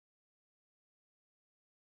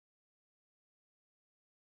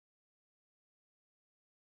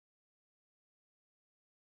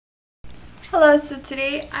Hello, so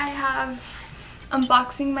today I have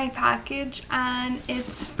unboxing my package and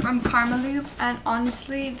it's from Karmaloop, and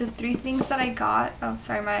honestly the three things that I got, oh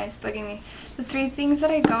sorry my eye's bugging me, the three things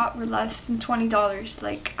that I got were less than $20.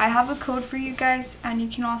 Like, I have a code for you guys and you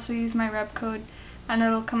can also use my rep code and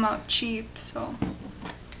it'll come out cheap, so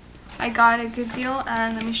I got a good deal.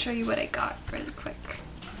 And let me show you what I got really quick.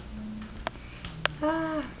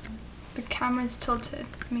 The camera's tilted,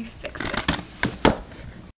 let me fix it.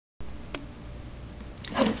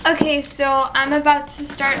 Okay, so I'm about to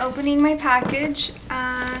start opening my package,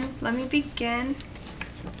 and let me begin.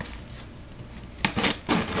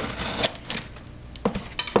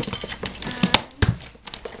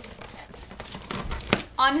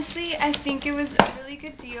 Honestly, I think it was a really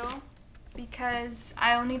good deal because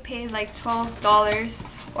I only paid like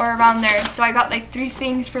 $12 or around there, so I got like three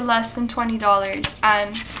things for less than $20,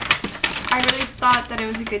 and I really thought that it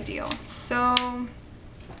was a good deal.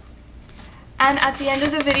 And at the end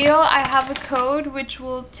of the video, I have a code which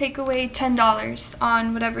will take away $10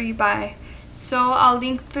 on whatever you buy. So I'll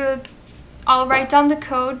write down the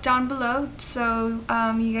code down below, so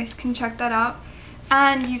you guys can check that out.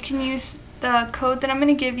 And you can use the code that I'm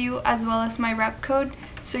going to give you as well as my rep code,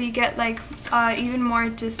 so you get like even more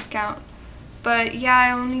discount. But yeah,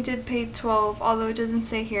 I only did pay $12, although it doesn't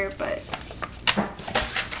say here, but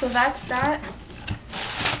so that's that.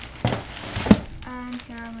 And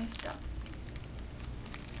here are my stuff.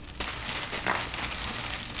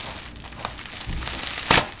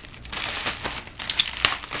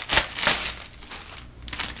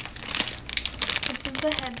 The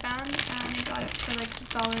headband, and I got it for like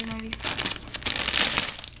 $1.95.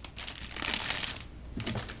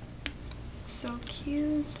 So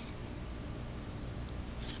cute.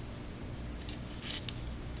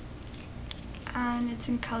 And it's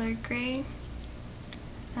in color gray,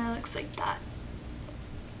 and it looks like that.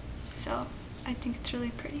 So I think it's really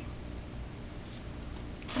pretty.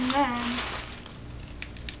 And then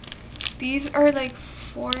these are like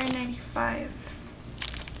 $4.95.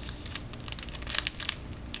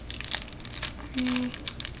 Let me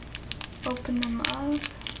open them up. So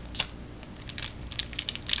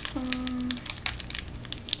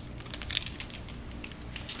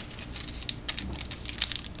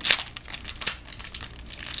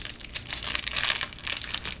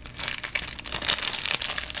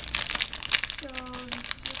this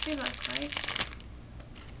is what they look like.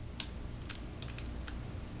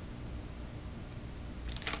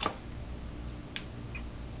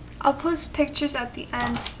 I'll post pictures at the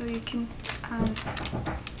end so you can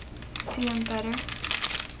see them better.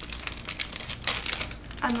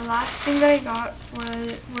 And the last thing that I got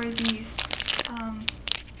were these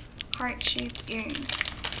heart-shaped earrings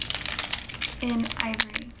in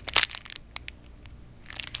ivory.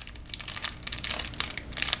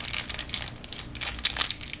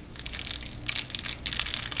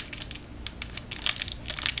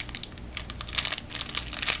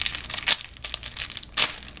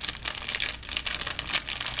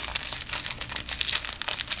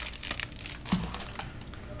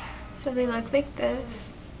 So they look like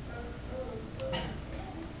this.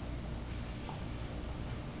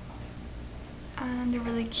 And they're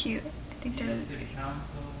really cute. I think they're really pretty.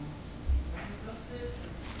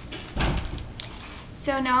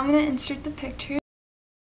 So now I'm going to insert the picture.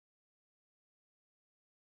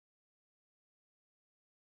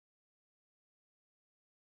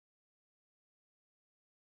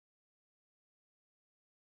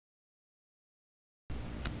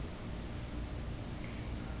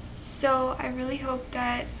 So I really hope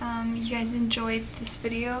that you guys enjoyed this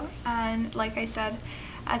video, and like I said,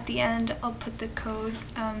 at the end I'll put the code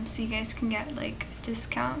so you guys can get like a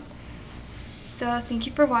discount. So thank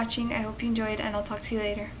you for watching, I hope you enjoyed, and I'll talk to you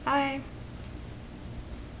later. Bye!